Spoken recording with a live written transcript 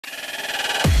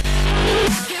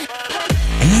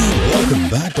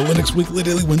back to Linux Weekly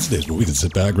Daily Wednesdays, where we can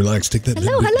sit back, relax, take that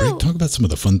midweek break, talk about some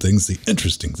of the fun things, the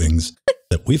interesting things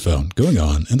that we found going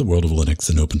on in the world of Linux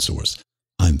and open source.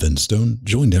 I'm Ben Stone,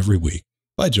 joined every week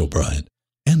by Joe Bryant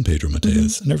and Pedro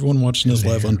Mateus, and everyone watching us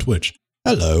live on Twitch.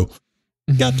 Hello.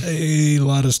 Got a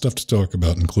lot of stuff to talk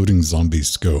about, including zombie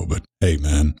SCO, but hey,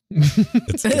 man,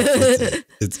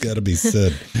 it's got to be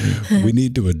said. We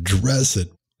need to address it,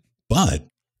 but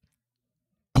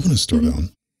I want to start on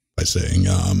by saying,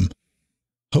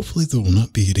 hopefully there will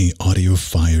not be any audio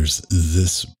fires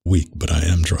this week, but I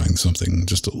am trying something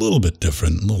just a little bit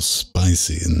different, a little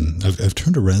spicy, and I've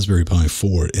turned a Raspberry Pi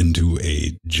 4 into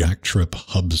a Jacktrip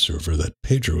hub server that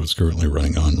Pedro is currently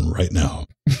running on right now.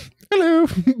 Hello.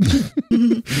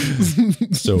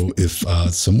 So if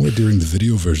somewhere during the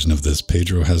video version of this,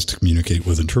 Pedro has to communicate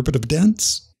with interpretive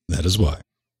dance, that is why.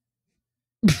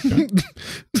 Okay.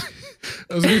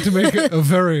 I was going to make a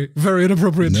very, very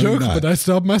inappropriate joke, but I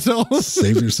stopped myself.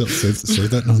 Save yourself. Save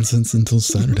that nonsense until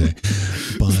Saturday.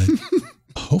 But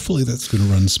hopefully that's going to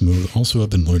run smooth. Also,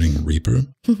 I've been learning Reaper.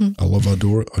 I love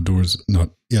Adore. Adore's not,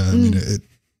 I mean,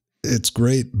 it's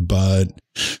great, but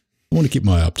I want to keep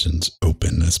my options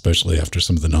open, especially after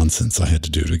some of the nonsense I had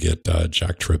to do to get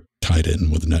Jacktrip tied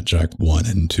in with NetJack 1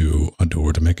 into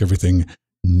Adore to make everything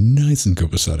nice and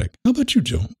copacetic. How about you,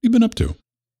 Jill? What have you been up to?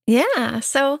 Yeah,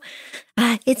 so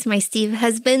it's my Steve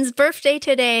husband's birthday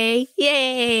today.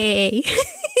 Yay!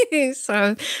 So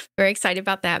I'm very excited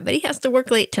about that. But he has to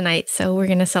work late tonight, so we're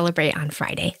going to celebrate on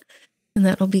Friday, and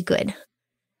that'll be good.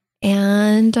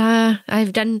 And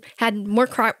I've had more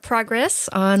progress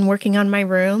on working on my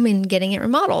room and getting it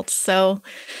remodeled. So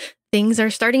things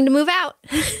are starting to move out.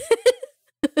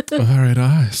 Very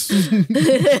nice.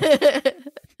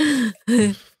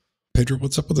 Pedro,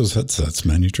 what's up with those headsets,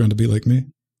 man? You trying to be like me?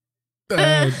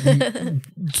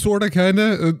 Sort of, kind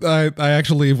of. I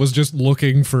actually was just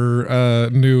looking for a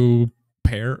new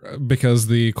pair because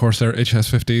the Corsair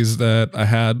HS50s that I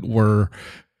had were,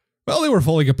 well, they were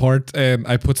falling apart, and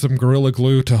I put some Gorilla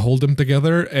Glue to hold them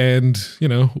together, and, you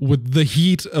know, with the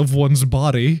heat of one's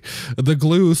body, the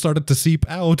glue started to seep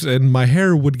out, and my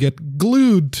hair would get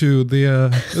glued to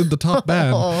the top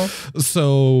band.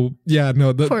 So, yeah,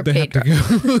 no, they had to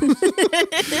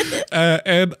go.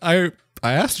 And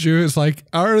I asked you, it's like,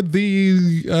 are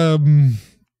the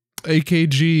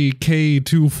AKG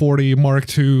K240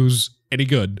 Mark IIs any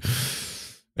good?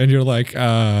 And you're like,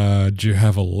 do you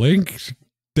have a link?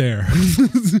 There.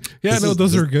 Yeah, no,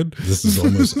 those are good. This is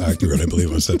almost accurate. I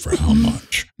believe I said for how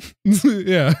much?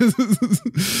 Yeah.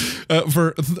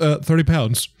 For 30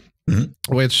 pounds.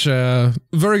 Which,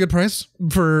 very good price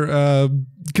for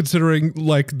considering,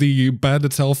 like, the band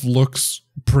itself looks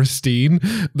pristine.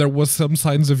 There was some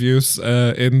signs of use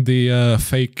in the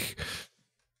fake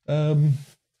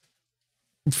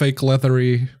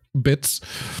leathery bits.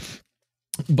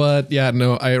 But yeah,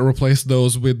 no, I replaced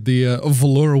those with the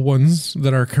velour ones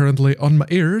that are currently on my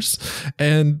ears,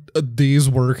 and these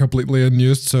were completely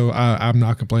unused, so I'm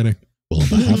not complaining. Well, on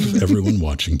behalf of everyone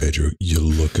watching, Pedro, you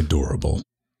look adorable.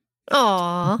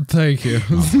 Aww. Thank you.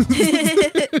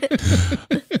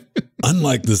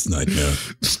 Unlike this nightmare,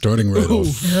 starting right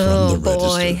off from the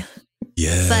register.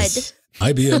 Yes.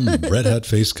 Bud. IBM Red Hat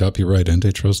face copyright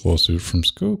antitrust lawsuit from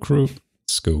SCO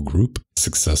Group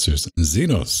successors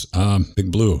Xenos,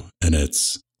 Big Blue, and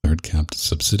its third-capped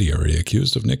subsidiary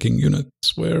accused of nicking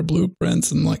Unixware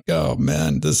blueprints, and like, oh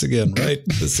man, this again, right?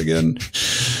 This again.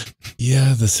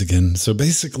 Yeah, this again. So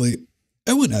basically,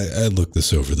 I looked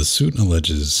this over. The suit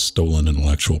alleges stolen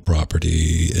intellectual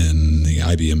property in the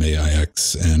IBM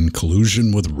AIX and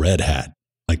collusion with Red Hat.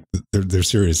 Like, they're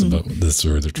serious about this,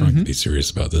 or they're trying to be serious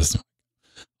about this.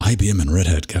 IBM and Red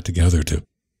Hat got together to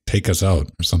take us out,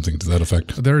 or something to that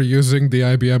effect. They're using the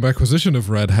IBM acquisition of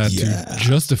Red Hat to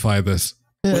justify this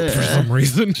for some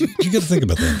reason. You got to think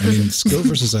about that. I mean, SCO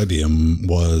versus IBM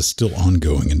was still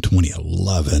ongoing in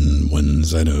 2011 when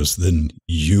Xenos, then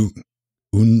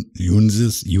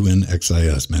Unixis,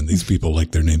 man, these people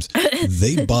like their names.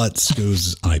 They bought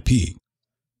SCO's IP.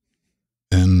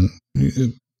 And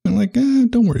they're like,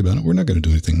 don't worry about it. We're not going to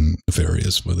do anything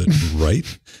nefarious with it, right?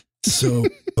 So,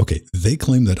 okay, they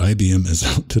claim that IBM is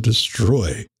out to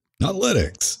destroy, not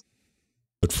Linux,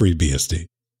 but free BSD.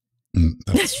 And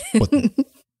that's what...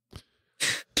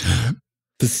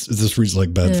 This reads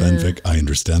like bad fanfic. I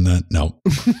understand that. Now,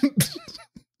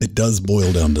 it does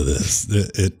boil down to this.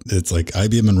 It's like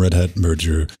IBM and Red Hat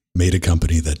merger made a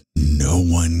company that no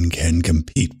one can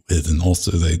compete with. And also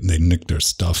they nicked their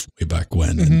stuff way back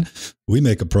when. And we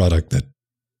make a product that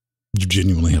you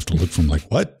genuinely have to look from like,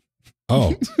 what?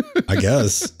 Oh, I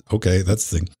guess. Okay, that's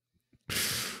the thing.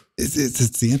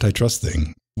 It's the antitrust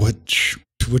thing.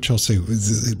 To which I'll say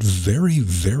is very,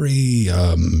 very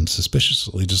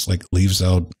suspiciously just like leaves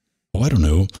out, I don't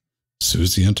know,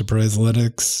 SUSE Enterprise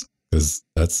Linux, because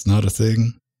that's not a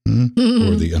thing,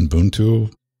 or the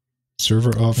Ubuntu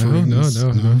server offerings.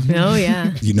 No,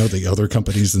 yeah. You know, the other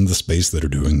companies in the space that are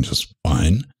doing just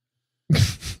fine.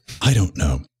 I don't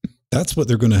know. That's what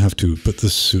they're going to have to put the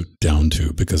suit down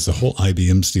to, because the whole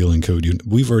IBM stealing code,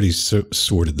 we've already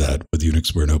sorted that with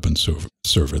Unix We're an open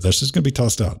server. That's just going to be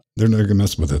tossed out. They're not going to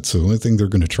mess with it. So the only thing they're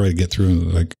going to try to get through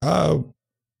is like,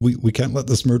 we can't let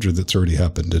this merger that's already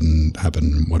happened and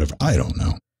happen, whatever. I don't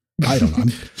know. I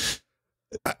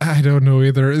don't know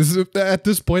either. At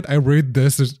this point, I read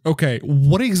this okay,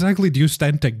 what exactly do you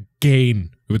stand to gain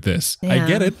with this? Yeah. I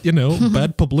get it,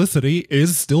 bad publicity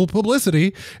is still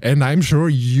publicity, and I'm sure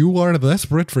you are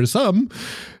desperate for some,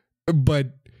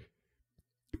 but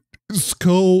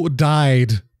SCO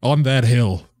died on that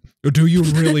hill. Do you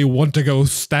really want to go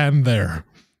stand there?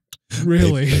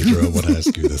 Really? Hey, Pedro, I want to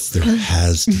ask you this. There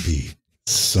has to be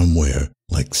somewhere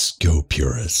like SCO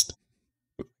purist.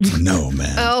 No,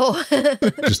 man. Oh.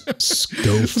 Just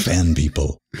SCO fan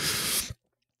people.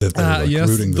 That they're like yes,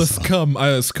 rooting the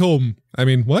SCOM. I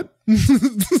mean, what?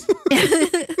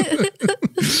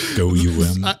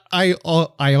 SCO-UM. I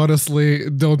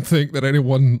honestly don't think that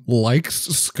anyone likes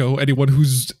SCO. Anyone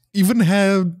who's even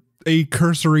had a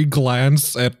cursory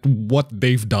glance at what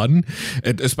they've done,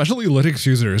 and especially Linux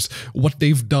users, what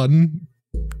they've done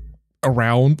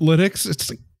around Linux. It's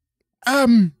like,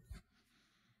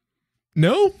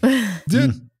 no.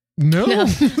 No.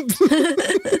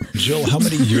 Jill, how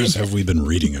many years have we been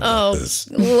reading about this?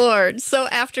 Lord. So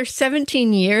after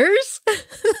 17 years,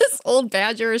 this old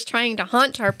badger is trying to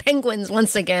haunt our penguins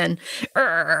once again.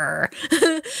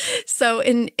 So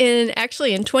in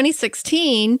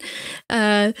 2016,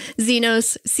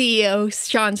 Xenos CEO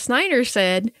Sean Snyder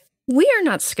said, "We are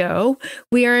not SCO.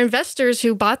 We are investors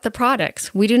who bought the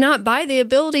products. We do not buy the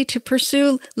ability to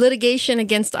pursue litigation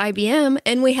against IBM,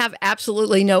 and we have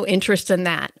absolutely no interest in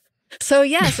that." So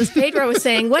yes, as Pedro was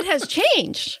saying, what has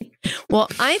changed? Well,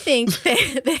 I think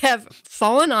they have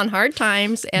fallen on hard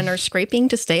times and are scraping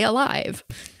to stay alive.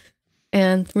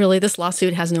 And really, this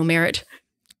lawsuit has no merit,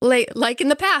 like in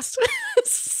the past.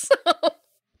 So.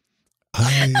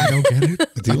 I don't get it.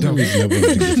 The only reason I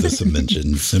wanted to give this a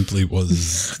mention simply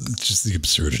was just the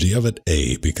absurdity of it.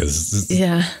 Because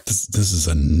this is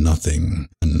a nothing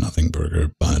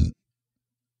burger, but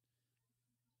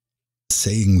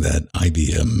saying that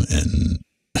IBM and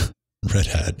Red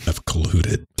Hat have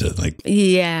colluded to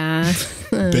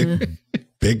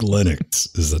big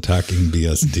Linux is attacking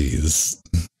BSD.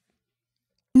 I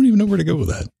don't even know where to go with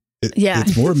that.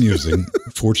 It's more amusing.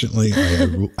 Fortunately,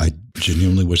 I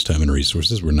genuinely wish time and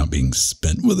resources were not being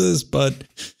spent with this, but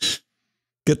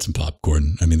get some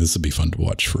popcorn. I mean, this would be fun to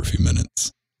watch for a few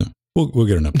minutes. So we'll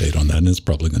get an update on that, and it's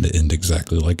probably going to end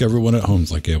exactly like everyone at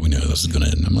home's like, yeah, we know this is going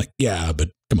to end. I'm like, yeah,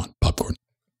 but come on, popcorn.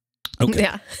 Okay.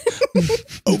 Yeah.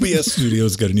 OBS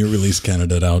Studios got a new release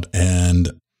candidate out, and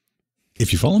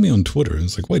if you follow me on Twitter,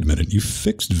 it's like, wait a minute, you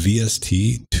fixed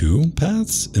VST2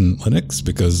 paths in Linux?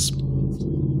 Because,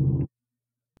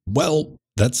 well,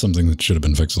 that's something that should have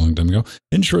been fixed a long time ago.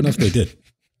 And sure enough, they did.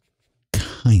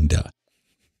 Kinda,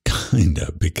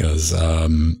 because,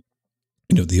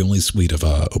 the only suite of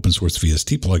open source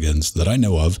VST plugins that I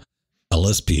know of,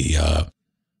 LSP,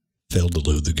 failed to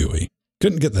load the GUI.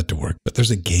 Couldn't get that to work, but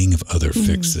there's a gang of other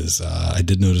fixes. I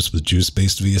did notice with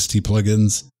juice-based VST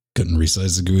plugins, couldn't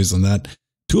resize the GUIs on that.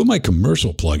 Two of my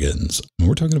commercial plugins, and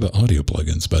we're talking about audio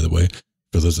plugins, by the way,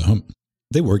 for those at home,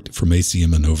 they worked from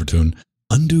ACM and Overtone.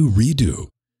 Undo, redo.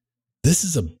 This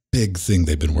is a big thing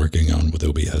they've been working on with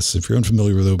OBS. If you're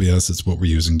unfamiliar with OBS, it's what we're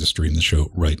using to stream the show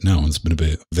right now. And it's been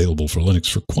available for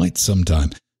Linux for quite some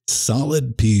time.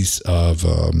 Solid piece of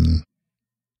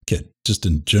kit, just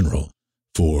in general,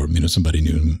 for somebody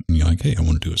new. And you're like, hey, I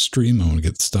want to do a stream. I want to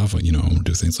get stuff. I want to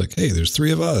do things like, hey, there's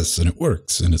 3 of us, and it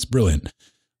works, and it's brilliant.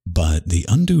 But the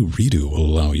undo redo will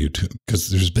allow you to, because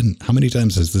there's been, how many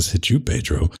times has this hit you,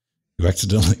 Pedro? You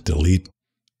accidentally delete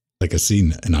like a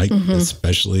scene, an icon,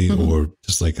 especially, or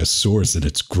just like a source, and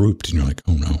it's grouped, and you're like,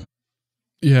 oh no.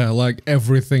 Yeah, like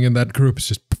everything in that group is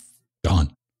just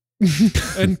gone.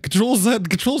 And Control Z,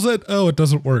 oh, it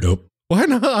doesn't work. Nope. Why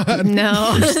not?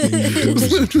 No.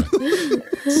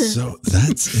 So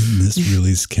that's in this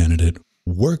release candidate.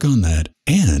 Work on that.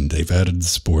 And they've added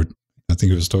support. I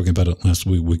think I was talking about it last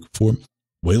week before.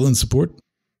 Wayland support.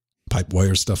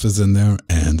 Pipewire stuff is in there.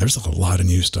 And there's a lot of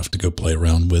new stuff to go play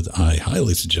around with. I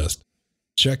highly suggest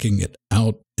checking it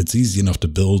out. It's easy enough to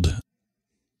build.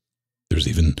 There's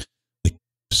even like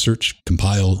search,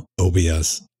 compile,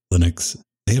 OBS, Linux,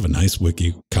 They have a nice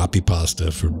wiki, copy pasta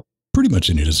for pretty much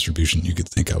any distribution you could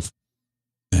think of.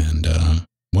 And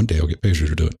one day I'll get Pedro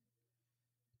to do it.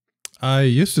 I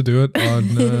used to do it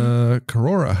on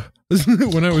Corora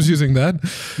when I was using that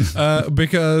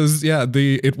because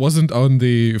it wasn't on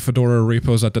the Fedora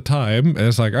repos at the time, and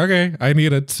it's like, okay, I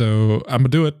need it, so I'm gonna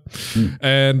do it.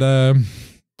 And I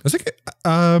think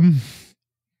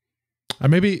I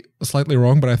may be slightly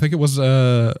wrong, but I think it was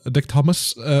Dick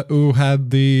Thomas who had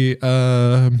the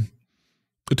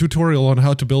tutorial on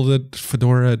how to build it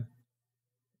Fedora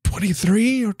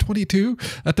 23 or 22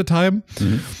 at the time.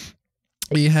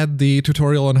 He had the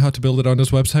tutorial on how to build it on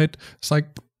his website. It's like,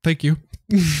 thank you.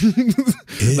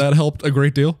 That helped a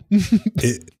great deal.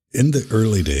 In the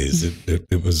early days,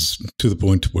 it was to the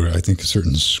point where I think a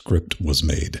certain script was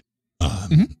made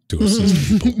to assist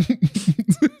people.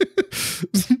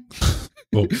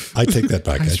 Well, I take that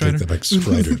back. Take that back.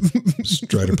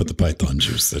 Strider put the Python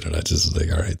juice in it. I just like,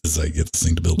 all right, this is how I get this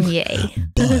thing to build. Yay.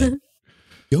 But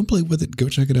go play with it. Go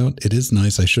check it out. It is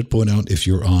nice. I should point out, if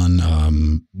you're on,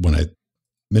 when I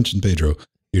mentioned Pedro,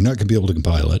 you're not going to be able to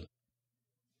compile it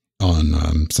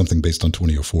on something based on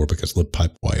 2004 because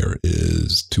libpipewire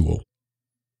is too old.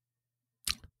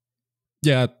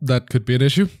 Yeah, that could be an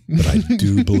issue. But I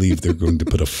do believe they're going to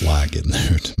put a flag in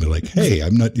there to be like, hey,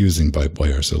 I'm not using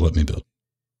pipewire, so let me build.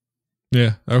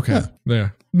 Yeah, okay. Yeah.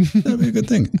 That'd be a good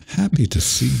thing. Happy to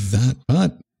see that.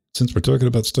 But since we're talking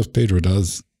about stuff Pedro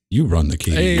does, you run the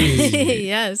KDE. Hey,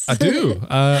 yes. I do.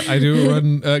 I do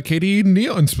run KDE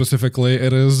Neon specifically.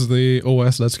 It is the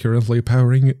OS that's currently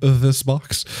powering this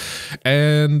box.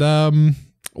 And,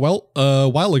 well, a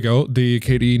while ago, the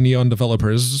KDE Neon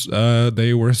developers,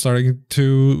 they were starting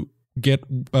to get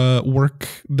work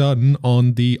done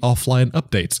on the offline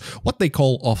updates. What they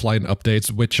call offline updates,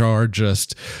 which are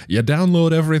just you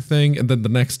download everything and then the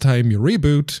next time you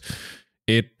reboot,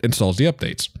 it installs the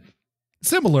updates.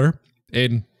 Similar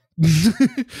in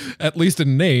at least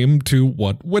in name to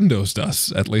what Windows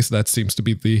does. At least that seems to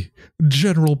be the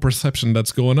general perception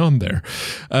that's going on there.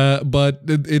 But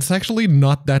it's actually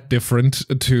not that different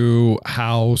to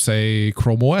how, say,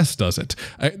 Chrome OS does it.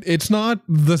 It's not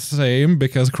the same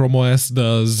because Chrome OS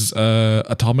does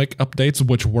atomic updates,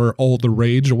 which were all the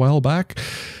rage a while back.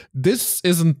 This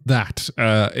isn't that.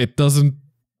 It doesn't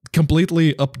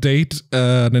completely update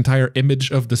an entire image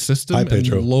of the system and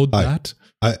load that.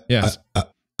 Yes.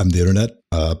 I'm the internet.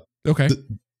 Okay.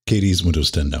 KDE's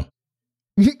Windows 10 now.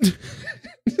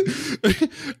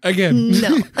 Again,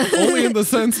 no. Only in the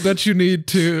sense that you need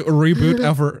to reboot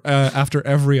after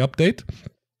every update.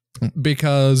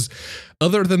 Because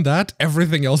other than that,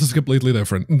 everything else is completely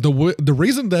different. The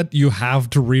reason that you have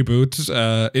to reboot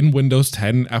in Windows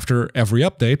 10 after every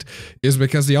update is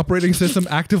because the operating system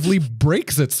actively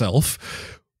breaks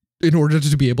itself in order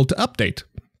to be able to update.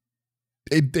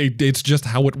 It's just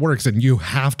how it works, and you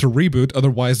have to reboot,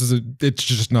 otherwise it's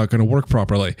just not going to work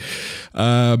properly.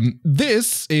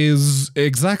 This is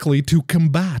exactly to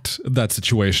combat that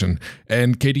situation,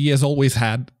 and KDE has always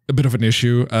had a bit of an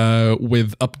issue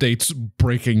with updates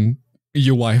breaking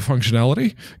UI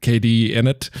functionality, KDE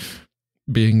Init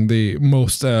being the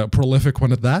most prolific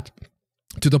one at that.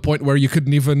 To the point where you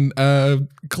couldn't even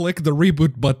click the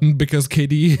reboot button because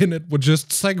KDE Init would just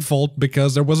segfault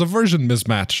because there was a version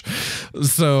mismatch.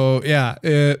 So yeah,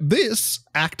 this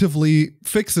actively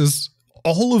fixes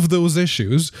all of those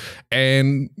issues.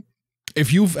 And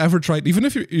if you've ever tried, even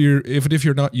if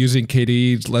you're not using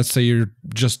KDE, let's say you're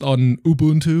just on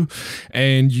Ubuntu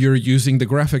and you're using the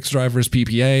graphics drivers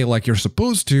PPA like you're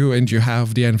supposed to, and you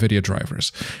have the NVIDIA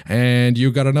drivers, and you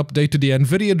got an update to the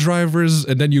NVIDIA drivers,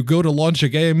 and then you go to launch a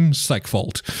game,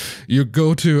 segfault. You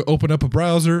go to open up a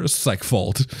browser,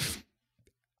 segfault.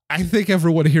 I think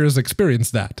everyone here has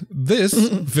experienced that. This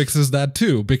fixes that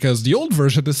too, because the old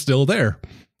version is still there.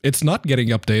 It's not getting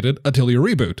updated until you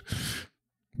reboot.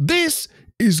 This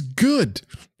is good.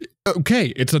 Okay,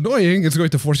 it's annoying. It's going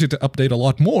to force you to update a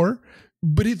lot more,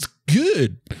 but it's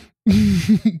good.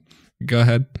 Go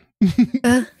ahead.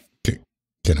 Can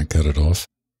I cut it off?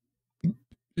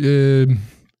 If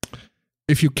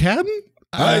you can.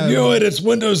 I knew it. It's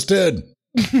Windows 10.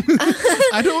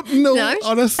 I don't know,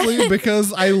 honestly,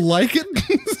 because I like it.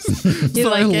 You so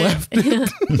like I it? left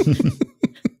it.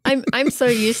 I'm so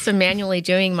used to manually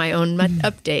doing my own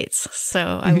updates,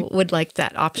 so I would like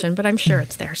that option, but I'm sure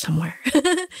it's there somewhere.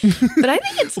 But I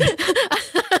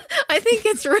think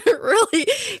it's really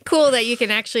cool that you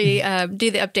can actually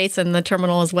do the updates in the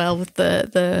terminal as well with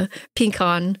the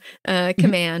pcon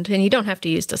command, and you don't have to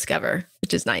use Discover,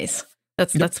 which is nice.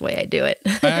 That's the way I do it.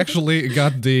 I actually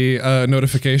got the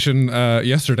notification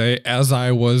yesterday as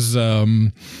I was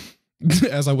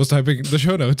as I was typing the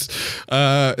show notes.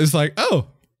 It's like, oh,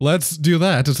 let's do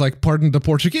that. It's like, pardon the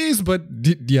Portuguese, but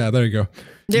yeah, there you go.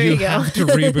 There you go. You have to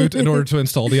reboot in order to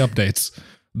install the updates.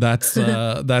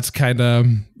 That's kind of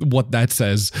what that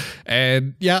says.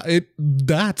 And yeah,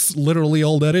 that's literally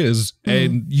all that is.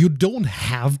 And you don't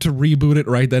have to reboot it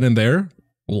right then and there,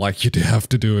 like you do have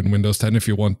to do in Windows 10 if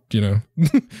you want, yeah,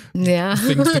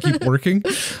 things to keep working.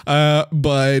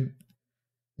 But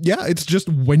yeah, it's just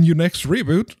when you next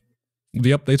reboot,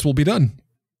 the updates will be done.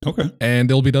 Okay. And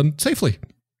they'll be done safely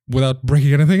without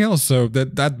breaking anything else. So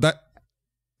that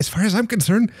as far as I'm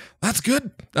concerned, that's good.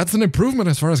 That's an improvement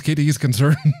as far as KDE is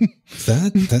concerned.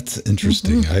 That's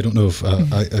interesting. I don't know if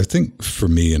I think for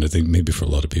me, and I think maybe for a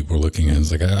lot of people are looking at it,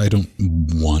 it's like I don't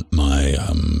want my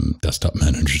desktop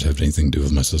manager to have anything to do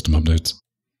with my system updates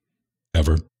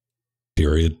ever.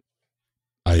 Period.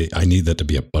 I need that to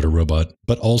be a butter robot,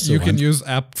 but also you can use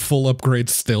app full upgrades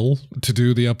still to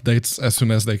do the updates as soon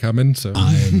as they come in. So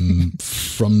I'm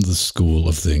from the school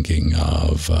of thinking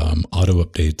of auto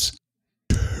updates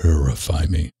terrify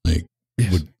me. Like,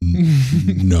 yes.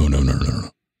 No.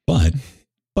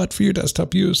 But for your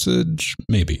desktop usage,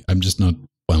 maybe. I'm just not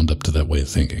wound up to that way of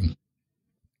thinking.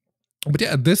 But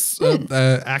yeah, this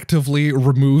actively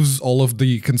removes all of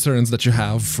the concerns that you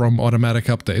have from automatic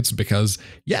updates because,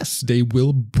 yes, they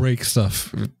will break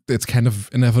stuff. It's kind of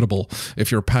inevitable.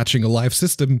 If you're patching a live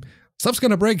system, stuff's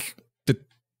going to break.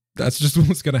 That's just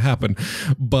what's going to happen.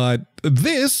 But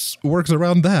this works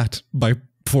around that by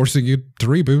forcing you to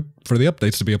reboot for the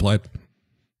updates to be applied.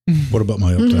 What about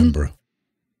my uptime, bro?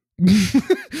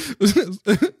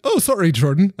 Oh, sorry,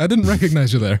 Jordan. I didn't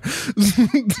recognize you there.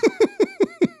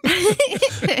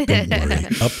 Don't worry.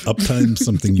 Uptime's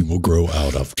something you will grow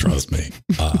out of, trust me.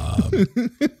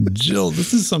 Jill,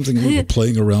 this is something we were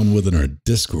playing around with in our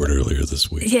Discord earlier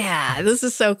this week. Yeah, this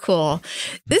is so cool.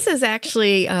 This is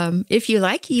actually, if you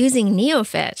like using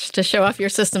NeoFetch to show off your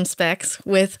system specs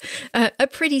with a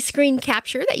pretty screen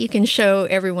capture that you can show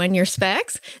everyone your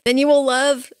specs, then you will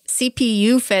love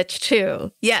CPU fetch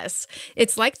too. Yes,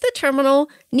 it's like the terminal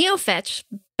NeoFetch,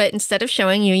 but instead of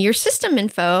showing you your system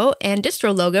info and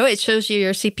distro logo, it shows you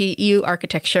your CPU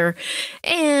architecture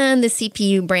and the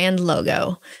CPU brand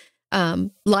logo,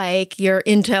 like your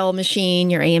Intel machine,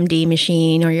 your AMD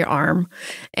machine, or your ARM.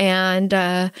 And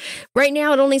right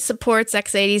now it only supports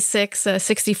x86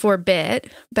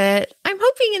 64-bit, but I'm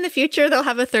hoping in the future they'll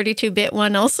have a 32-bit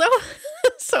one also,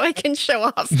 so I can show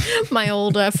off my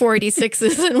old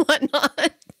 486s and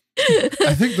whatnot.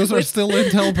 I think those are still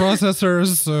Intel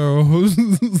processors, so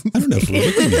I don't know if we're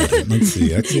looking at it. Let's see,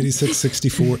 x86,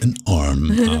 64, and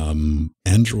ARM,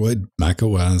 Android, Mac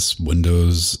OS,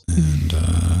 Windows, and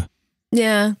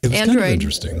yeah, it was Android. kind of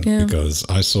interesting because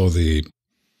I saw the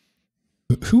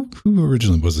who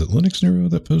originally was it Linux Nero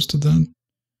that posted that?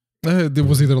 It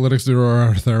was either Linux Nero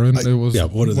or Theron. It was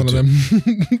one of them.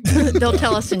 And, they'll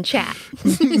tell us in chat.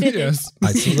 Yes,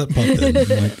 I saw that pop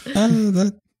in. I'm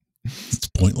like, it's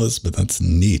pointless, but that's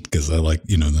neat because I like,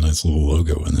 the nice little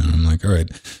logo in there. I'm like, all right,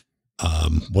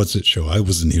 what's it show? I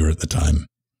wasn't here at the time.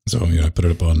 So, I put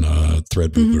it up on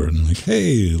Threadripper and like,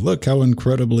 hey, look how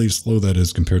incredibly slow that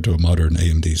is compared to a modern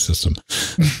AMD system.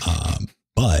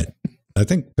 But I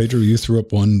think, Pedro, you threw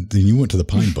up one, then you went to the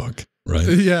Pine Book, right?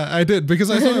 Yeah, I did because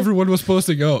I saw everyone was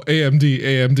posting, oh,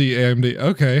 AMD.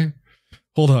 Okay,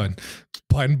 hold on.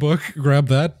 Pine Book, grab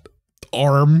that.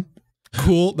 ARM.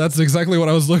 Cool. That's exactly what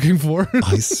I was looking for.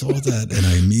 I saw that and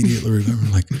I immediately remember,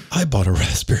 like, I bought a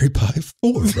Raspberry Pi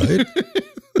 4, right?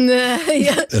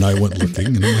 Yeah. And I went looking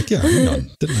and I'm like, yeah, hang on.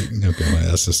 Didn't I? Okay,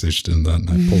 I SSH'd in that and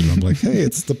I pulled it. I'm like, hey,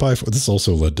 it's the Pi 4. This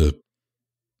also led to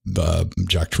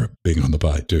Jack Tripp being on the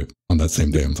Pi too on that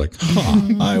same day. I was like,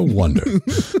 I wonder.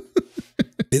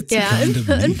 It's kind of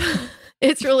neat.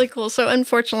 It's really cool. So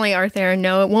unfortunately, Arthur,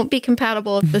 no, it won't be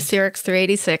compatible with the Cyrix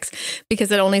 386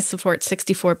 because it only supports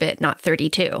 64-bit, not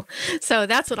 32. So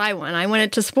that's what I want. I want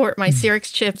it to support my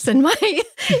Cyrix chips and my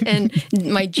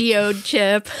Geode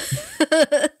chip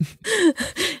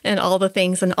and all the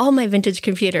things and all my vintage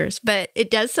computers. But it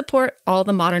does support all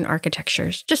the modern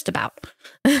architectures, just about.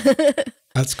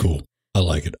 That's cool. I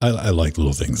like it. I like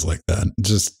little things like that.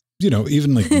 Just,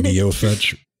 even like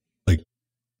NeoFetch.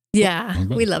 Yeah,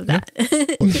 we love that.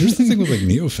 Well, here's the thing with like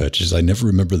NeoFetch is I never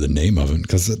remember the name of it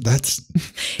because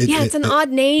it's an odd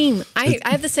name. I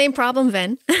have the same problem,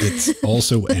 Ven. It's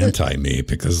also anti-me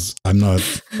because I'm not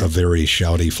a very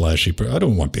shouty, flashy person. I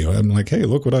don't want people. I'm like, hey,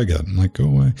 look what I got. I'm like, go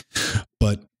away.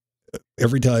 But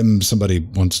every time somebody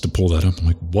wants to pull that up, I'm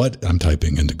like, what? I'm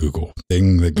typing into Google.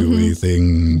 Thing, the GUI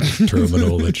thing,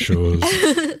 terminal that shows,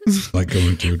 like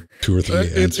going through 2 or 3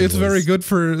 answers. It's very good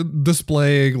for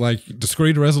displaying like the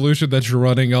screen resolution that you're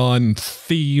running on,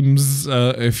 themes,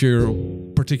 if you're a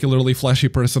particularly flashy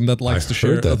person that likes to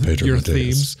share your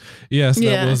themes. Yes,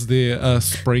 that was the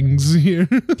springs here.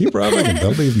 Keep rocking.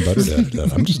 That'll be even better to edit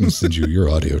that. I'm just going to send you your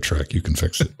audio track. You can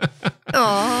fix it.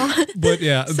 Aww. But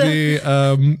yeah,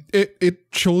 it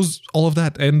shows all of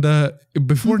that. And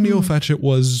before Neo Fetch, it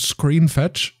was Screen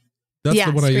Fetch. That's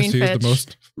the one I used to use the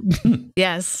most.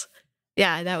 Yes.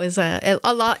 Yeah, that was a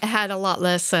lot. It had a lot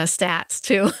less stats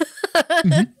too,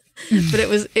 but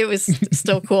it was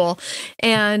still cool.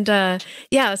 And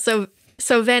so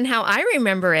then how I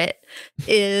remember it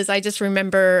is I just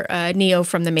remember Neo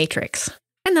from the Matrix,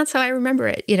 and that's how I remember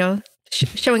it. You know,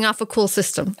 showing off a cool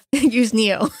system. Use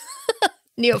Neo,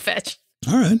 Neo Fetch.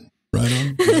 All right, right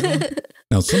on.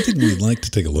 Now, something we'd like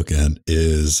to take a look at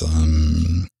is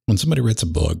when somebody writes a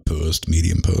blog post,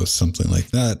 Medium post, something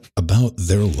like that, about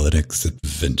their Linux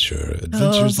adventures in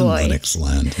Linux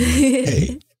land.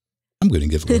 Hey, I'm going to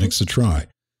give Linux a try.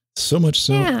 So much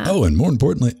so, and more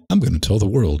importantly, I'm going to tell the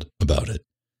world about it.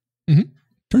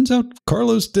 Turns out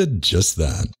Carlos did just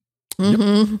that.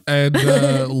 Mm-hmm.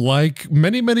 And like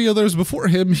many, many others before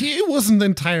him, he wasn't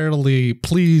entirely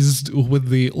pleased with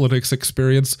the Linux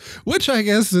experience, which I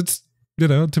guess it's,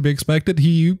 to be expected.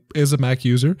 He is a Mac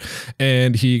user,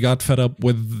 and he got fed up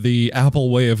with the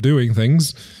Apple way of doing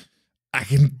things. I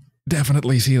can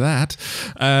definitely see that.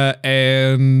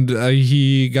 And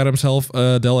he got himself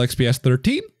a Dell XPS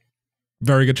 13.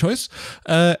 Very good choice.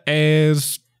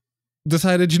 As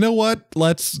decided, you know what?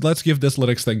 Let's give this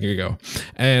Linux thing a go.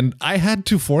 And I had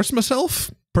to force myself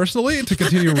personally to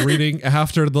continue reading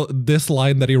after this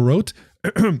line that he wrote.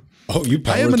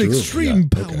 I am an extreme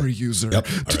power user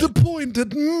to the point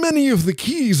that many of the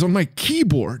keys on my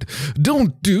keyboard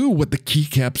don't do what the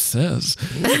keycap says.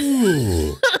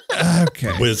 Ooh.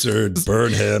 Okay. Wizard,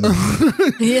 burn him.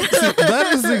 See,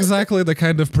 that is exactly the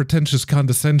kind of pretentious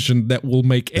condescension that will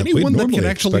make anyone that can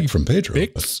actually from Pedro,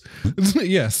 fix.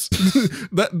 Yes.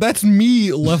 That's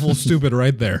me level stupid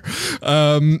right there.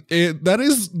 That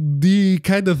is the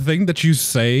kind of thing that you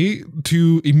say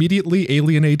to immediately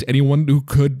alienate anyone who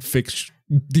could fix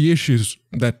the issues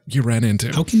that you ran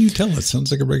into. How can you tell? It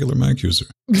sounds like a regular Mac user.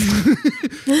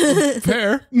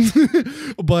 Fair.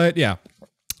 But yeah.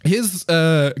 His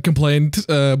complaint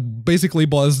basically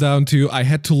boils down to I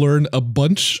had to learn a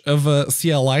bunch of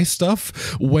CLI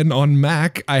stuff when on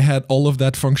Mac I had all of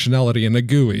that functionality in a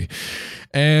GUI.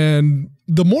 And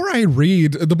the more I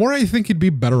read, the more I think he'd be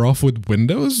better off with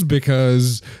Windows,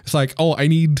 because it's like, oh, I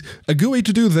need a GUI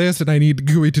to do this, and I need a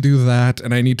GUI to do that,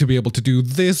 and I need to be able to do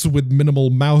this with minimal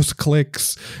mouse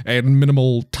clicks and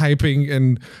minimal typing.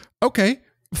 And okay,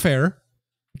 fair.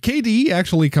 KDE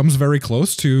actually comes very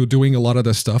close to doing a lot of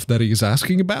the stuff that he's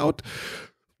asking about,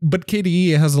 but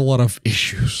KDE has a lot of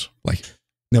issues. Like,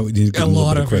 no, a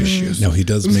lot of issues. No, he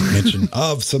does make mention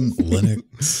of some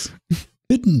Linux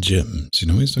hidden gems.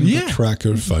 He's talking about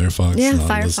Tracker, Firefox,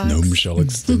 Nautilus, GNOME Shell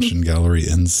Extension Gallery,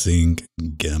 NSYNC,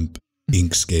 GIMP,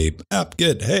 Inkscape,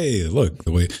 AppGet. Hey, look,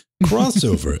 the way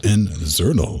Crossover and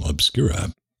Zernal, obscure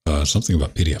app, something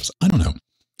about PDFs. I don't know.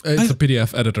 It's a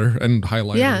PDF editor and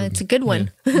highlighter. Yeah, it's a good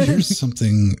one. Here's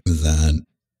something that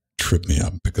tripped me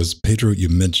up, because Pedro, you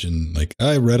mentioned, like,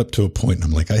 I read up to a point, and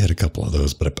I'm like, I had a couple of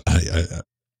those, but I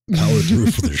powered through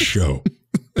for the show.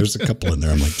 There's a couple in there.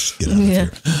 I'm like, just get out of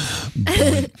here.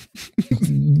 But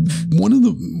one of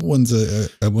the ones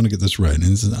I want to get this right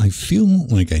is I feel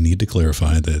like I need to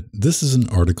clarify that this is an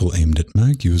article aimed at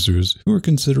Mac users who are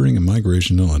considering a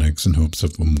migration to Linux in hopes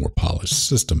of a more polished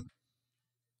system.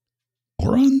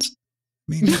 Morons?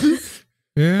 I mean,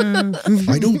 yeah.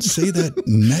 I don't say that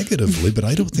negatively, but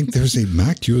I don't think there's a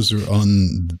Mac user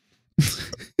on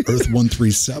Earth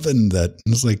 137 that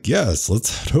was like, yes,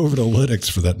 let's head over to Linux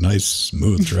for that nice,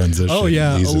 smooth transition. Oh,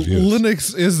 yeah.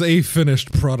 Linux is a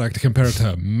finished product compared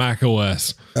to Mac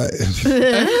OS. I'm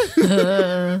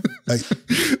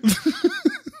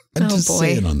just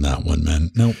saying on that one, man.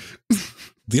 No,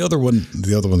 the other one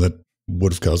that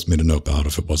would have caused me to nope out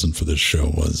if it wasn't for this show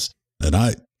was, and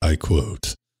I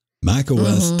quote, Mac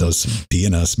OS does some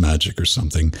DNS magic or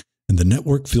something, and the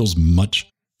network feels much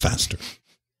faster.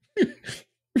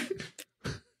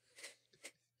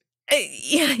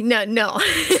 No.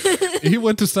 He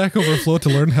went to Stack Overflow to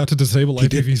learn how to disable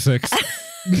IPv6.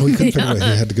 Well, he couldn't figure out.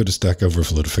 He had to go to Stack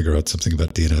Overflow to figure out something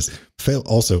about DNS.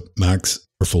 Also, Macs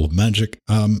are full of magic.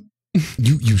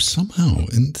 You somehow,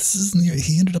 and this is,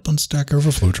 he ended up on Stack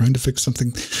Overflow trying to fix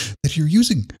something that you're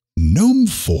using GNOME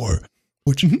for,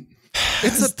 which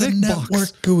It's a the tick network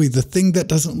box. GUI, the thing that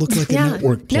doesn't look like a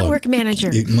network plug. Network manager.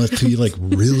 Unless you like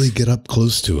really get up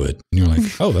close to it, and you're like,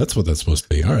 oh, that's what that's supposed to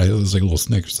be. All right, it was like a little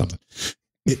snake or something.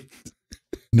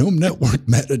 GNOME network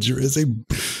manager is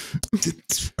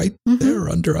it's right there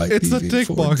under IPv4. It's a tick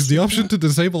box. The option to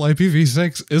disable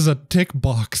IPv6 is a tick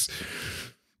box.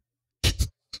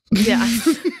 Yeah.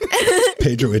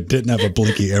 Pedro, it didn't have a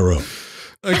blinky arrow.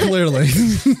 Clearly.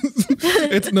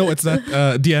 It's that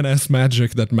DNS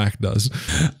magic that Mac does.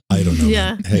 I don't know.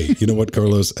 Yeah. Hey, you know what,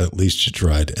 Carlos? At least you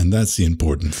tried. And that's the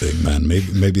important thing, man.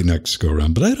 Maybe next go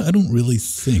around. But I don't really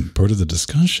think part of the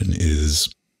discussion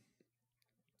is,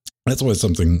 that's why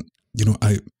something,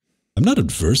 I'm not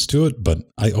adverse to it, but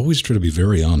I always try to be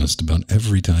very honest about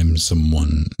every time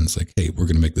someone, it's like, hey, we're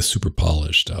going to make this super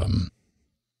polished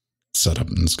setup,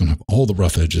 and it's going to have all the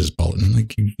rough edges. And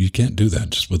like, you can't do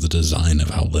that just with the design of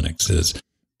how Linux is,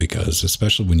 because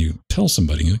especially when you tell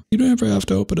somebody, you don't ever have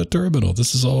to open a terminal.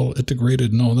 This is all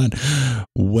integrated and all that.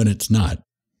 When it's not,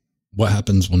 what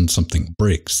happens when something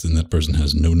breaks? Then that person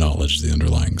has no knowledge of the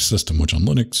underlying system, which on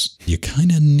Linux, you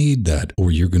kind of need that,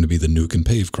 or you're going to be the nuke and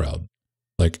pave crowd.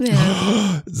 Like,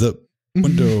 the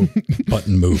window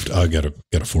button moved. I gotta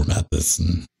format this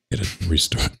and get it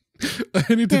restored.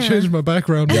 I need to change my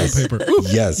background wallpaper.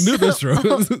 Yes. New distro.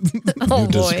 Oh,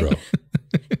 New distro.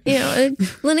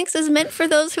 Linux is meant for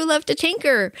those who love to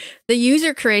tinker. The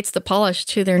user creates the polish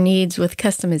to their needs with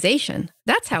customization.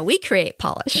 That's how we create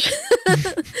polish.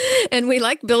 And we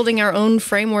like building our own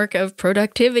framework of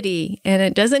productivity. And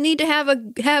it doesn't need to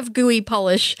have GUI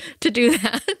polish to do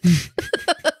that.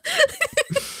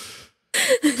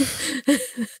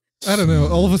 I don't know.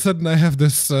 All of a sudden, I have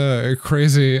this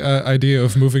crazy idea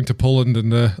of moving to Poland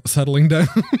and settling down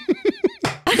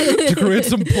to create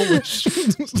some Polish.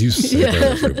 You say that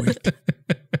every week.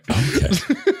 Okay.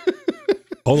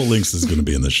 All the links is going to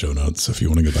be in the show notes. So if you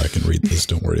want to go back and read this,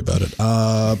 don't worry about it.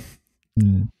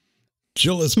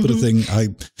 Jill has put a thing. I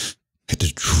had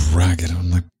to drag it.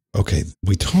 I'm like, okay,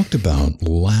 we talked about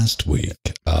last week.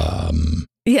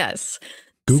 Yes.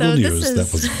 Google News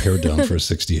that was pared down for a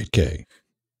 68K.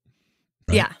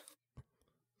 Right? Yeah.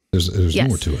 There's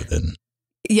more to it then.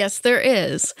 Yes, there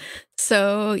is.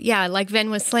 So, yeah, like Ven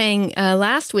was saying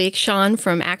last week, Sean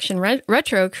from Action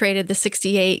Retro created the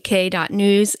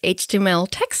 68k.news HTML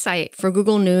text site for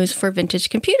Google News for vintage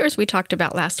computers we talked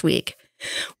about last week.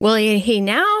 Well, he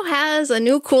now has a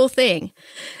new cool thing.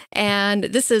 And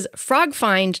this is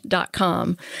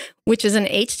frogfind.com, which is an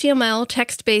HTML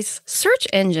text-based search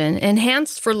engine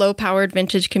enhanced for low-powered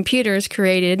vintage computers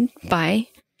created by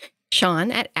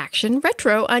Sean at Action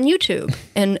Retro on YouTube.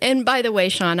 And by the way,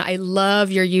 Sean, I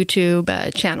love your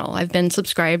YouTube channel. I've been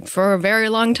subscribed for a very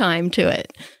long time to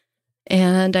it.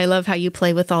 And I love how you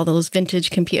play with all those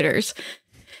vintage computers.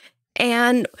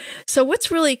 And so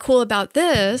what's really cool about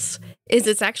this is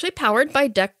it's actually powered by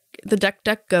the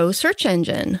DuckDuckGo search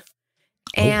engine.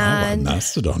 And wow,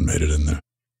 Mastodon made it in there.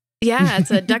 Yeah,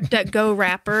 it's a DuckDuckGo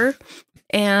wrapper.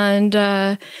 And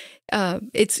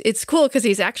it's cool because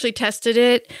he's actually tested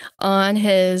it on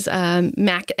his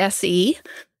Mac SE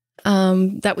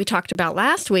that we talked about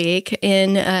last week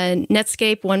in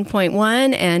Netscape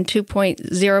 1.1 and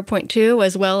 2.0.2,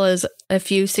 as well as a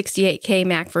few 68K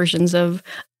Mac versions of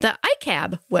the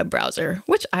iCab web browser,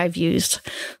 which I've used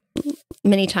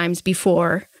many times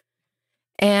before.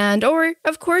 Or,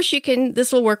 of course,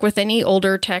 this will work with any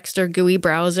older text or GUI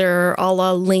browser, a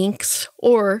la Lynx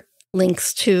or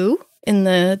Lynx 2 in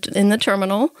the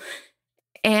terminal.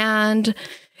 And,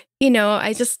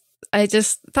 I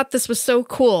just thought this was so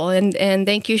cool. And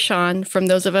thank you, Sean, from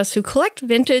those of us who collect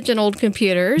vintage and old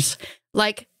computers,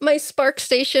 like my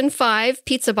SparkStation 5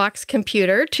 pizza box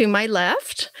computer to my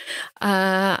left.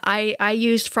 I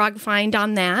used FrogFind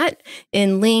on that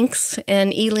in Lynx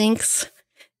and eLynx.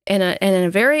 And a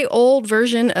very old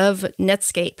version of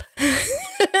Netscape.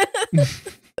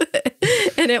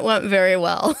 And it went very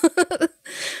well.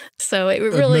 So it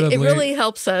really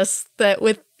helps us that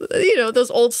with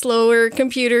those old slower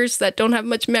computers that don't have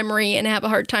much memory and have a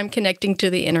hard time connecting to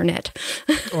the internet.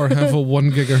 Or have a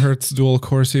 1 gigahertz dual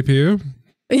core CPU.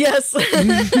 Yes.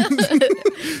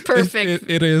 Perfect.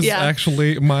 It is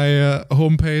actually my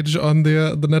homepage on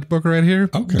the netbook right here.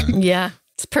 Okay. Yeah,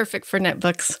 it's perfect for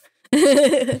netbooks.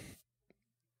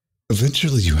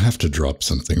 Eventually, you have to drop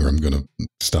something, or I'm going to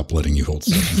stop letting you hold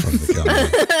stuff in front of the camera.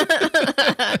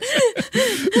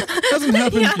 Hasn't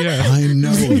happened yet. I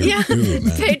know you do,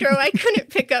 man. Pedro, I couldn't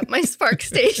pick up my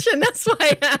SparkStation. That's why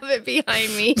I have it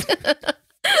behind me.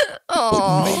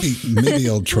 Oh, maybe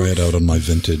I'll try it out on my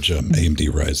vintage AMD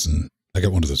Ryzen. I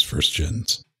got one of those first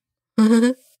gens.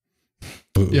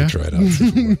 We'll try it out.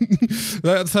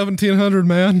 That's 1700,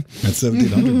 man. That's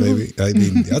 1700, baby. I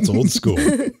mean, that's old school.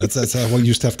 That's how we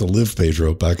used to have to live,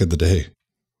 Pedro, back in the day.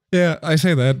 Yeah, I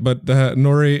say that, but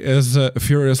Nori is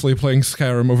furiously playing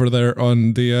Skyrim over there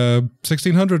on the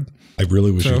 1600. I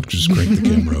really wish you could just crank the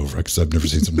camera over, because I've never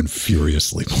seen someone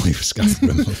furiously play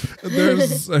Skyrim.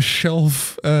 There's a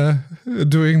shelf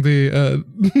doing the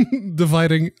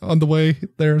dividing on the way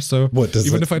there, so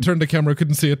even if I turned the camera, I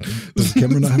couldn't see it. Does the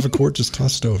camera not have a cord just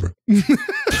tossed over?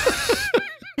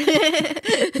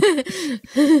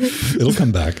 It'll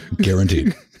come back,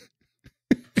 guaranteed.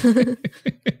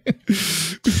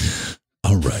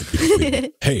 All right.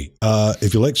 Hey,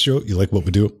 if you like the show, you like what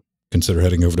we do, consider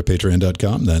heading over to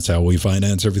patreon.com. That's how we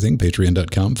finance everything.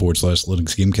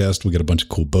 Patreon.com/Linux Gamecast. We got a bunch of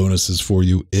cool bonuses for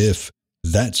you if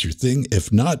that's your thing.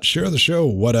 If not, share the show,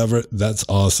 whatever. That's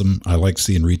awesome. I like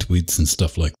seeing retweets and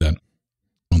stuff like that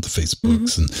on the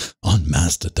Facebooks and on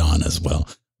Mastodon as well.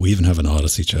 We even have an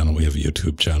Odyssey channel. We have a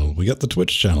YouTube channel. We got the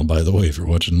Twitch channel, by the way. If you're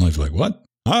watching live, like, what?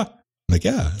 Huh? I'm like,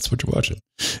 yeah, that's what you're watching.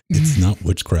 It's not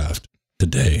witchcraft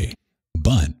today.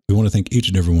 But we want to thank each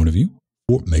and every one of you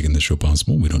for making this show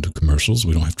possible. We don't do commercials.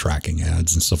 We don't have tracking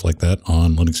ads and stuff like that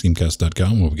on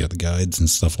linuxgamecast.com where we got the guides and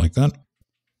stuff like that.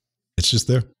 It's just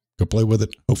there. Go play with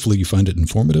it. Hopefully you find it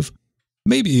informative,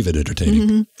 maybe even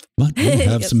entertaining. But we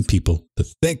have some people to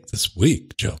thank this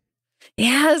week, Joe.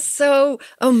 Yeah, so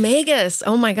Omegas,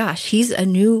 oh my gosh, he's a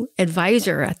new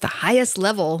advisor at the highest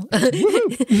level as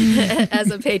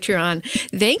a Patreon.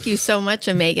 Thank you so much,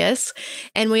 Omegas.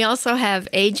 And we also have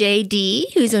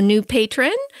AJD, who's a new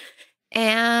patron.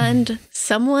 And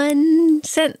someone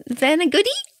sent Van a goodie.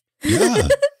 Yeah,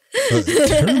 a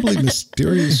terribly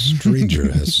mysterious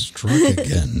stranger has struck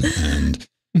again.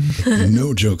 And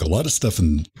no joke, a lot of stuff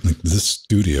in this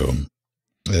studio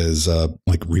is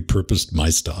repurposed my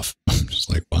stuff. I'm just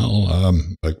like, well,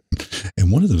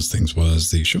 and one of those things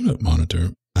was the show note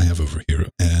monitor I have over here,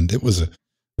 and it was a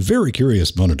very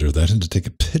curious monitor that I had to take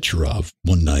a picture of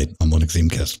one night on Linux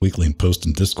Gamecast Weekly and post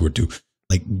in Discord to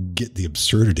get the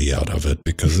absurdity out of it,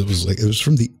 because it was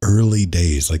from the early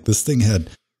days. Like, this thing had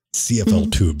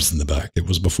CFL tubes in the back. It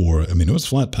was before, it was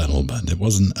flat panel, but it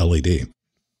wasn't LED.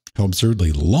 How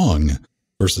absurdly long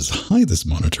versus high this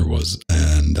monitor was.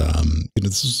 And,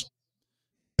 this is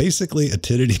basically a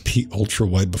 1080p ultra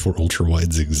wide before ultra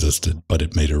wides existed, but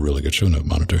it made a really good show note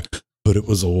monitor. But it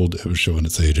was old, it was showing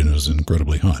its age, and it was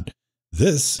incredibly hot.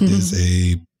 This is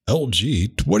a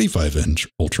LG 25-inch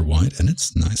ultra wide, and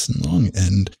it's nice and long.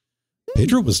 And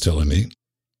Pedro was telling me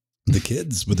the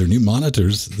kids with their new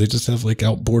monitors, they just have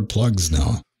outboard plugs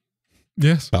now.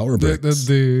 Yes, power bricks.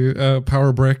 The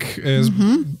power brick is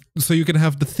so you can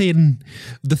have the thin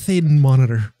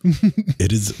monitor.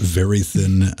 It is very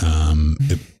thin.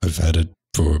 I've had it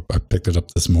I picked it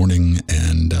up this morning,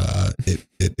 and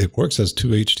it works as 2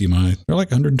 HDMI. They're like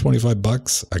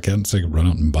 $125. I can't say run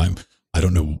out and buy them. I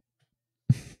don't know.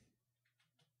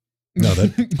 No,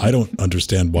 I don't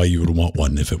understand why you would want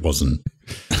one if it wasn't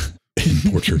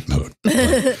in portrait mode.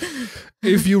 But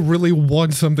if you really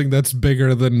want something that's bigger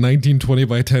than 1920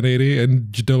 by 1080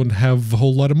 and you don't have a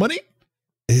whole lot of money,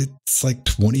 it's like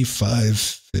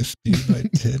 2550 by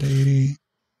 1080.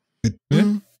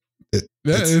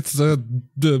 It's the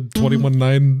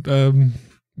 21.9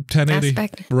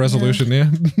 1080 resolution. Yeah.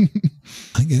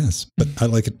 I guess, but I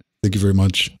like it. Thank you very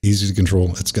much. Easy to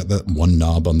control. It's got that one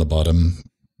knob on the bottom,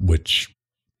 which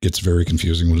gets very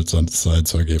confusing when it's on the side.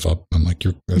 So I gave up. I'm like,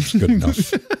 that's good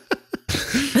enough.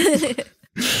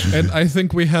 And I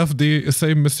think we have the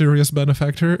same mysterious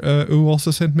benefactor who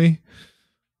also sent me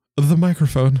the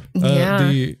microphone.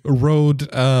 The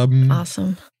Rode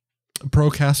awesome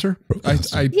Procaster.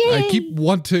 I keep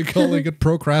wanting to calling it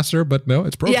Procaster, but no,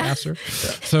 it's Procaster.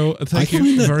 Yeah. So thank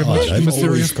you very much, I've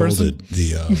mysterious person. Called it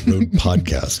the Rode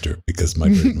Podcaster because my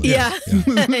brain was,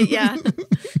 yeah.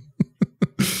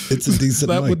 It's a decent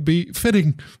that mic. Would be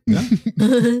fitting. Yeah.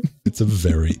 It's a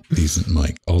very decent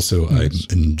mic. Also, nice.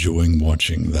 I'm enjoying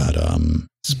watching that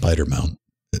spider mount,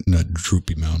 not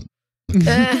droopy mount.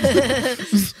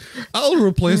 I'll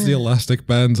replace the elastic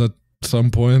bands at some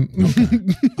point. Okay.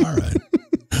 All right.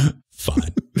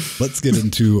 Fine. Let's get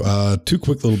into two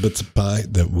quick little bits of pie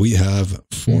that we have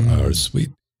for our sweet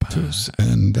tooth,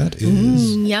 and that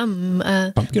is yum.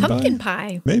 Pumpkin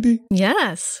pie. Maybe.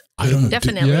 Yes. I don't know.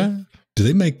 Definitely. Do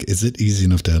they make, is it easy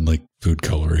enough to add food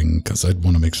coloring? Because I'd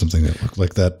want to make something that looked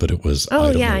like that, but it was.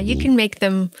 Oh, yeah. You can make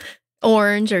them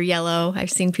orange or yellow. I've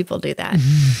seen people do that.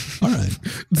 All right.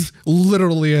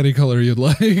 Literally any color you'd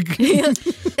like. Yeah.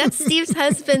 That's Steve's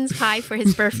husband's pie for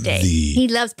his birthday. He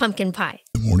loves pumpkin pie.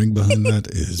 The warning behind that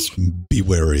is be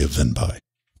wary of Ven pie.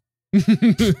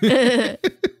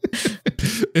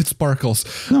 It sparkles.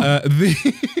 No.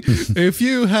 If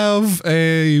you have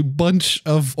a bunch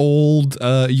of old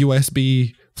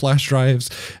USB flash drives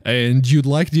and you'd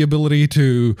like the ability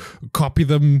to copy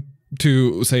them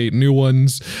to, say, new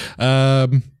ones,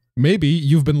 maybe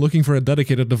you've been looking for a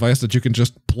dedicated device that you can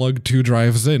just plug 2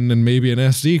 drives in and maybe an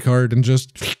SD card and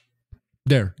just,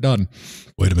 there, done.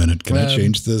 Wait a minute. Can I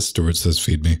change this to where it says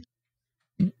feed me?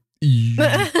 You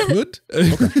could.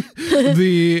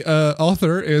 The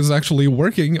author is actually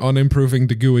working on improving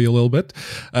the GUI a little bit.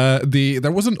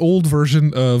 There was an old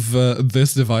version of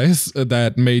this device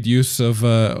that made use of,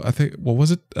 I think, what was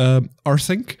it?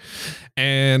 rsync.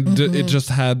 And it just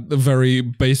had a very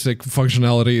basic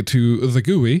functionality to the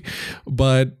GUI.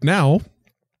 But now,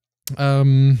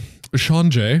 Sean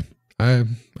J.,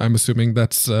 I'm assuming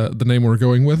that's the name we're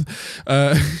going with,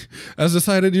 has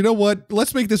decided, you know what,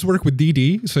 let's make this work with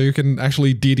DD, so you can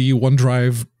actually DD one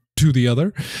drive to the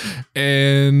other.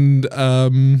 And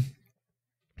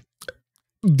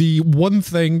the one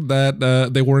thing that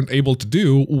they weren't able to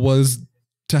do was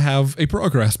to have a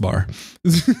progress bar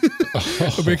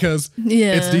because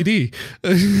it's DD.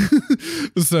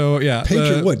 So yeah,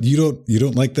 Pager, what you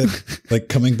don't like that? Like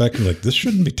coming back and like, this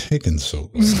shouldn't be taking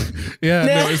so long. Yeah,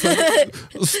 no, it's like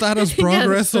status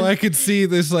progress, so I could see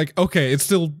this. Like, okay, it's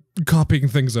still copying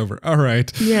things over. All right,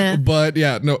 yeah, but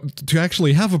yeah, no, to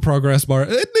actually have a progress bar,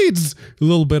 it needs a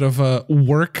little bit of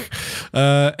work.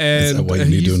 And is that why you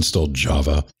need to install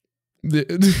Java?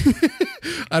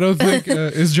 I don't think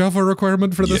is Java a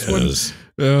requirement for this one?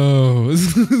 Oh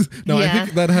no, yeah. I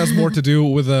think that has more to do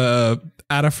with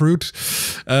Adafruit,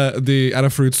 the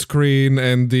Adafruit screen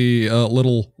and the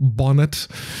little bonnet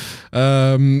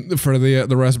for the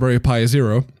Raspberry Pi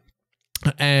Zero,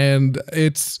 and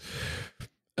it's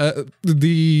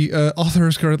the author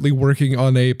is currently working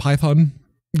on a Python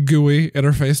GUI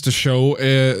interface to show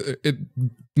it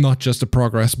not just a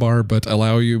progress bar, but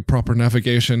allow you proper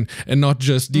navigation and not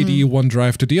just DD one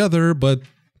drive to the other, but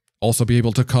also be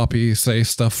able to copy, say,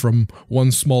 stuff from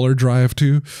one smaller drive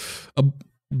to a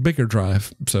bigger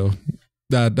drive. So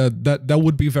that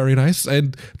would be very nice.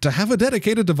 And to have a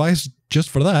dedicated device just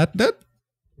for that's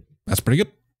pretty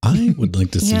good. I would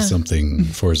like to see something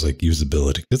as far as like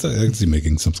usability, because I can see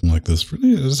making something like this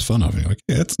it's fun. Of like,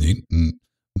 yeah, that's neat.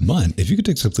 But if you could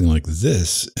take something like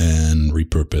this and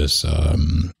repurpose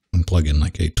and plug in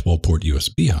like a 12-port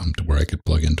USB hub to where I could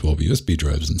plug in 12 USB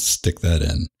drives and stick that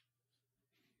in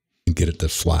and get it to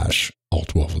flash all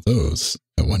 12 of those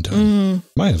at one time,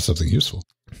 might have something useful.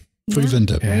 Free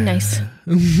Ventip. Very nice.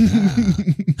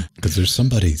 Because there's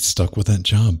somebody stuck with that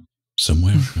job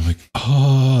somewhere. They're like,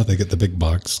 they get the big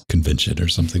box convention or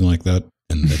something like that,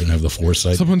 and they didn't have the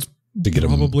foresight. Someone's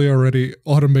probably already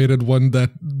automated one that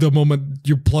the moment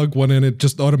you plug one in, it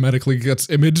just automatically gets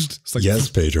imaged. It's like, yes,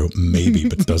 Pedro, maybe,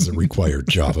 but does it require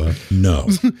Java? No.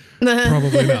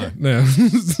 Probably not. No.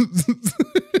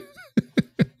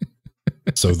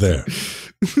 So there.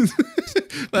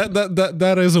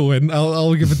 That is a win.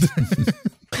 I'll give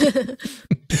it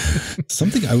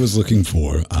Something I was looking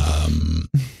for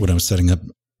when I was setting up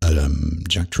a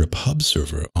Jack Trip hub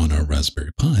server on our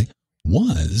Raspberry Pi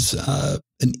was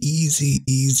an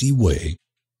easy way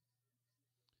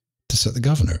to set the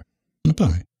governor on a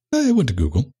Pi. I went to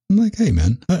Google. I'm like, hey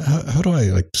man, how do I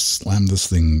like slam this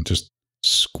thing just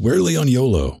squarely on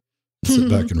YOLO? Sit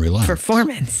back and relax.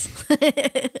 Performance.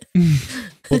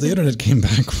 Well, the internet came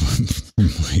back from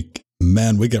like,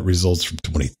 man, we got results from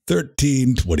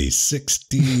 2013,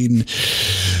 2016,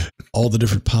 all the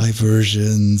different Pi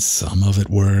versions. Some of it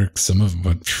works, some of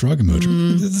it shrug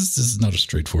emoji. This is not a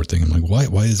straightforward thing. I'm like,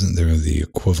 why isn't there the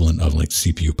equivalent of like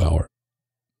CPU power?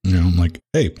 You know, I'm like,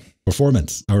 hey,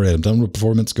 performance. All right, I'm done with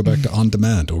performance. Go back to on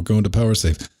demand or go into power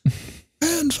save. I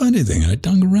didn't find anything. I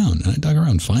dug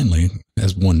around. Finally,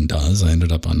 as one does, I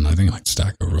ended up on, I think, like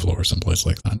Stack Overflow or someplace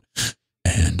like that.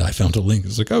 And I found a link.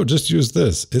 It's like, oh, just use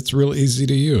this. It's real easy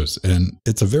to use. And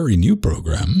it's a very new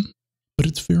program, but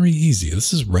it's very easy.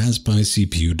 This is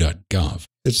raspicpu.gov.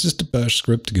 It's just a bash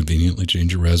script to conveniently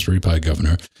change your Raspberry Pi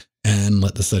governor and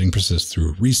let the setting persist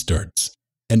through restarts.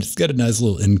 And it's got a nice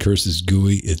little incursus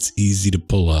GUI. It's easy to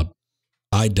pull up.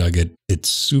 I dug it. It's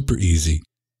super easy.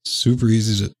 Super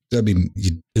easy to, I mean,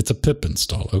 it's a pip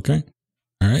install, okay?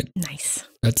 All right? Nice.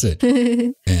 That's it.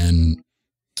 And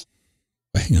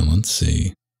hang on, let's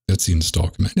see. That's the install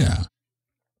command. Yeah.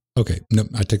 Okay. No,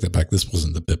 I take that back. This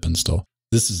wasn't the pip install.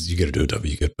 This is, you got to do a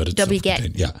wget, but it's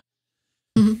wget. Yeah.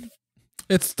 Mm-hmm.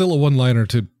 It's still a one-liner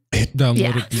to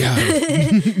download it. Yeah.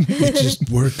 It just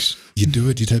works. You do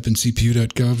it. You type in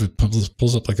cpu.gov. It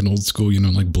pulls up like an old school,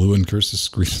 like blue incursus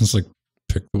screen. It's like,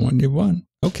 pick the one you want.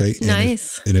 Okay.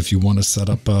 Nice. And if you want to set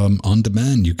up on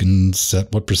demand, you can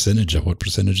set what percentage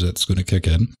that's going to kick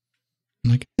in.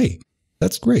 I'm like, hey,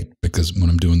 that's great, because when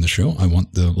I'm doing the show, I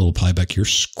want the little pie back here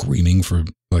screaming for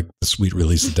like the sweet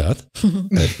release of death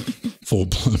at full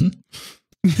blown.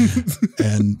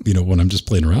 And, you know, when I'm just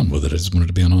playing around with it, I just want it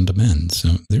to be on demand.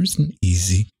 So there's an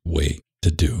easy way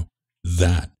to do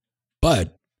that.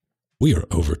 But we are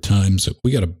over time, so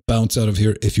we got to bounce out of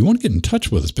here. If you want to get in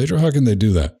touch with us, Pedro, how can they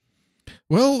do that?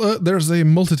 Well, there's a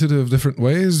multitude of different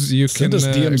ways. You Send can us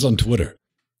DMs on Twitter.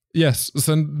 Yes,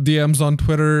 send DMs on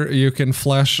Twitter. You can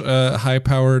flash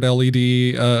high-powered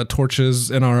LED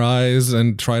torches in our eyes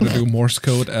and try to do Morse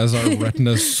code as our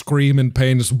retinas scream in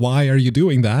pain. Why are you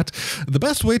doing that? The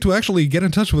best way to actually get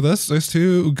in touch with us is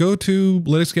to go to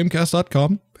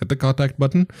linuxgamecast.com, hit the contact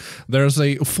button. There's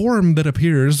a form that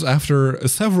appears after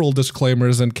several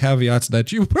disclaimers and caveats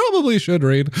that you probably should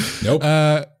read. Nope.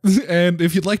 And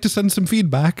if you'd like to send some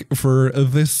feedback for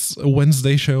this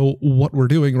Wednesday show, what we're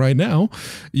doing right now,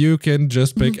 you can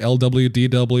just pick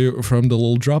LWDW from the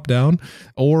little drop down,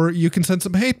 or you can send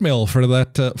some hate mail for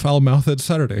that foul-mouthed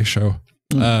Saturday show.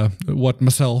 What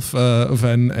myself,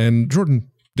 Ven, and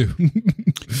Jordan do.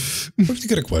 What if you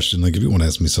get a question? Like if you want to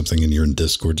ask me something and you're in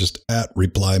Discord, just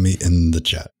reply me in the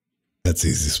chat. That's the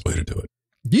easiest way to do it.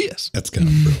 Yes. That's kind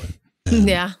of brilliant. And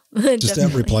Yeah. just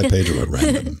reply Pedro at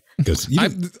random. Because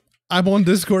I'm on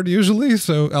Discord usually,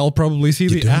 so I'll probably see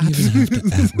the don't ad. even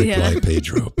have to reply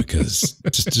Pedro, because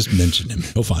just mention him.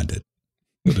 He'll find it.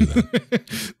 We'll do that.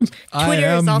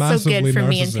 Twitter is also good for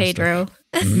me and Pedro.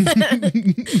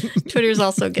 Twitter's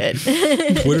also good.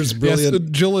 Twitter's brilliant. Yes,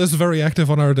 Jill is very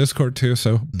active on our Discord too,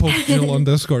 so poke Jill on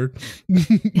Discord.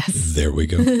 Yes. There we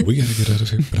go. We got to get out of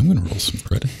here, but I'm going to roll some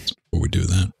credits before we do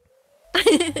that.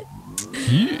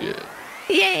 Yeah.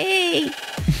 Yay!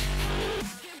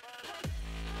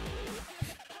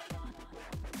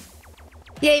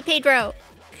 Yay, Pedro!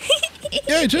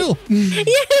 Yay, Jill! Ben,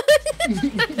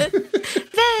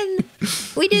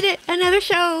 we did it! Another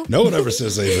show! No one ever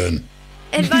says amen.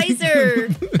 Advisor,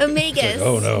 Omegas.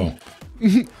 Oh, no.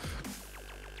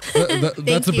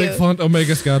 That's a big you. font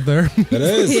Omega's got there. It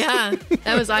is. Yeah,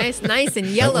 that was nice and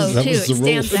yellow that too. was It the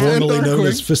rule stands out. formerly known Darkwing.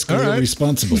 as fiscally All right.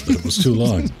 irresponsible, but it was too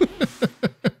long.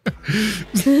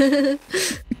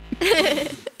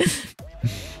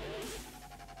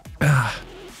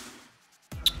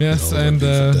 Yes, All and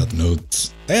death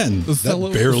notes. And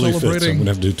that barely fits. I'm celebrating- going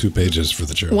to have to do 2 pages for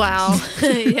the chair. Wow.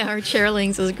 Yeah, our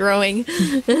chairlings is growing.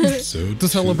 So to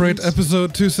celebrate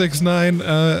episode 269,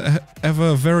 have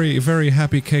a very, very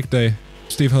happy cake day,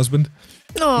 Steve Husband.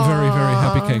 Aww. Very, very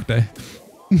happy cake day.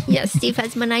 Yes, Steve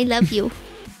Husband, I love you.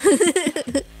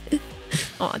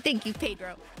 Oh, thank you,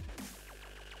 Pedro.